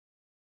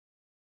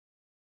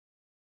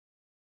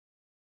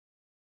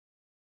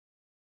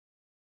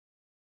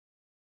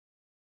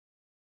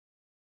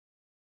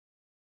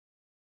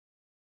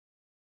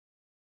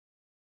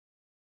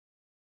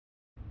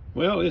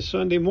Well, it's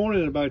Sunday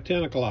morning at about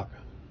 10 o'clock.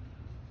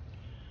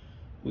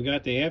 We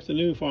got the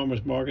afternoon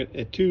farmers market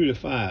at 2 to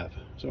 5.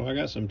 So I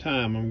got some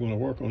time. I'm going to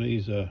work on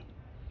these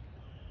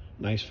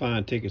nice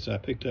fine tickets I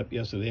picked up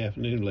yesterday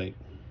afternoon late.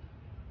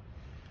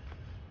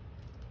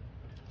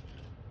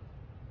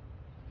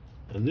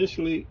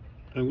 Initially,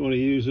 I'm going to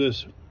use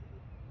this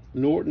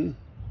Norton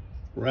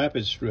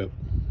Rapid Strip.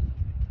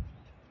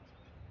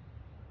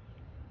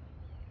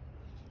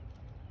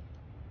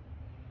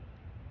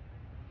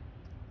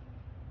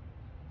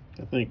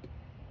 I think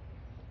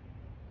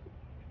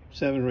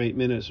 7 or 8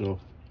 minutes will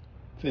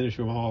finish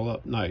them all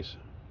up nice.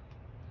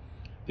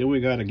 Then we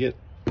got to get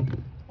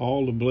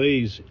all the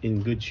blades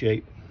in good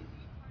shape.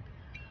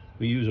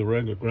 We use a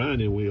regular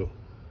grinding wheel.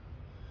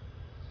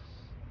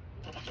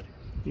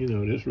 You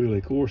know, this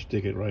really coarse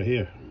ticket right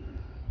here.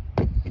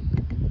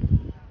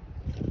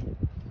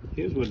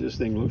 Here's what this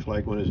thing looks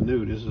like when it's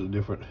new. This is a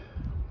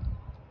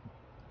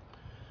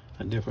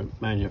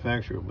different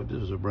manufacturer, but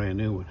this is a brand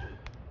new one.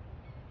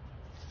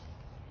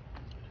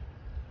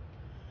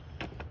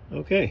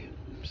 Okay,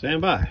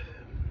 stand by.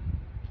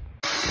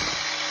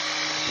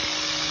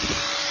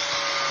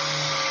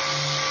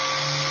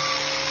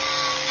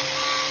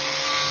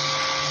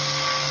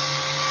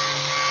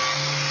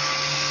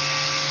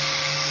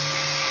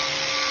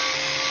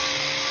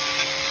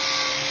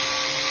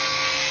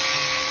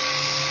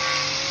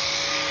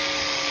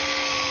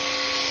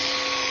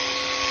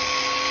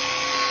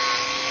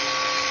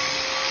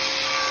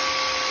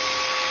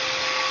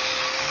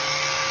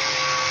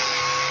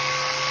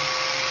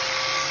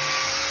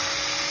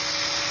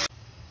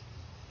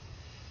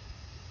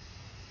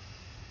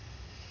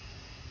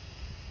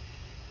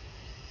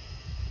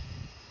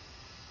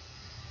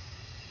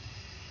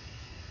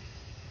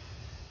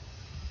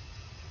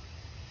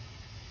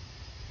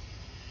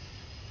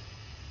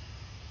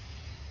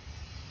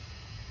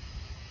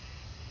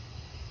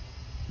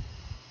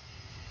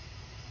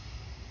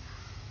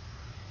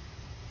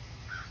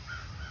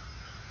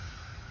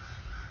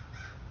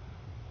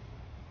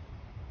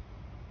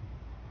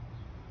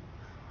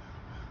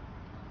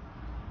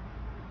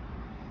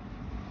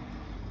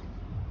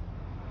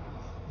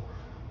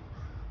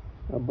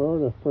 A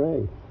bird of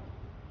prey.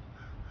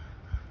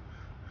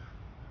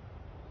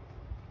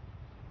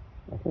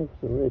 I think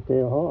it's a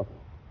red-tailed hawk.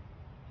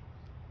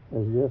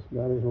 Has just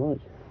got his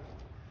lunch.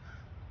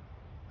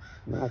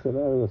 Knocked it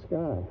out of the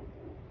sky.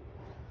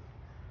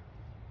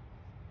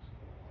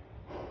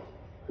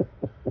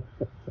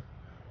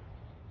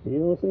 He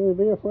don't seem to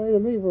be afraid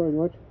of me very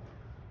much.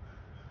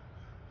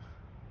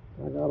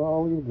 I got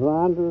all these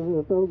grinders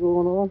and stuff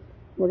going on.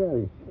 Look at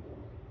him.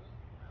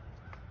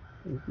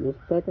 He's just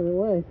pecking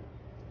away.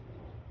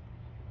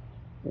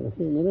 In a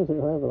few minutes,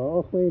 he'll have it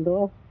all cleaned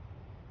off.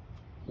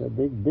 That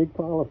big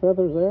pile of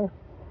feathers there.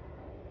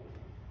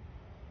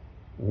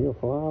 And he'll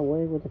fly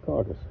away with the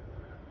carcass.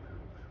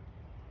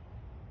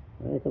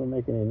 I ain't gonna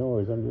make any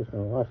noise. I'm just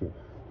gonna watch him.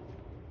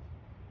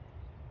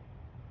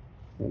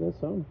 And that's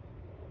something.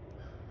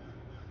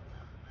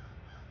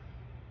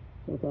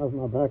 Sometimes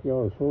my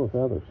backyard is full of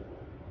feathers.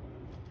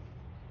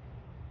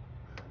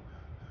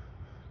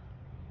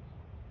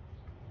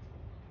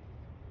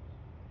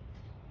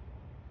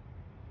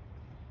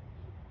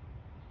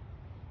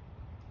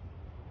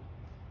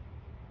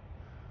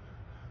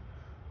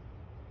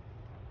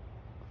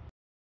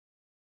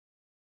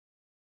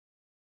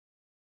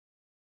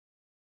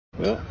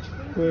 Well,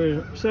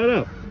 we're set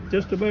up,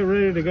 just about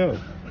ready to go.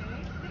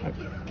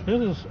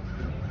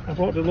 I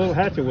brought the little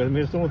hatchet with me.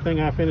 It's the only thing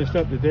I finished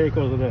up today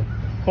because of the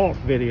hawk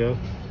video.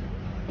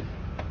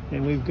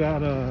 And we've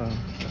got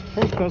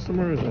first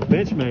customer is a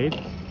Benchmade,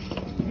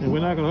 and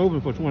we're not going to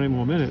open for 20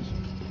 more minutes.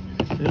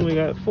 And then we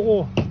got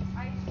 4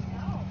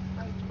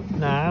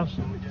 knives,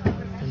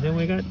 and then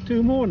we got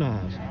 2 more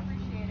knives.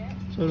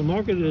 So the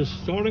market is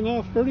starting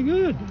off pretty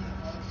good.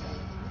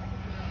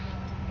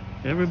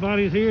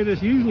 Everybody's here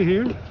that's usually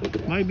here.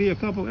 Might be a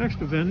couple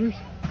extra vendors.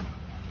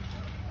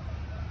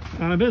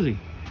 Kind of busy.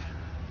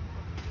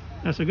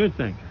 That's a good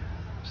thing.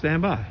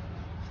 Stand by.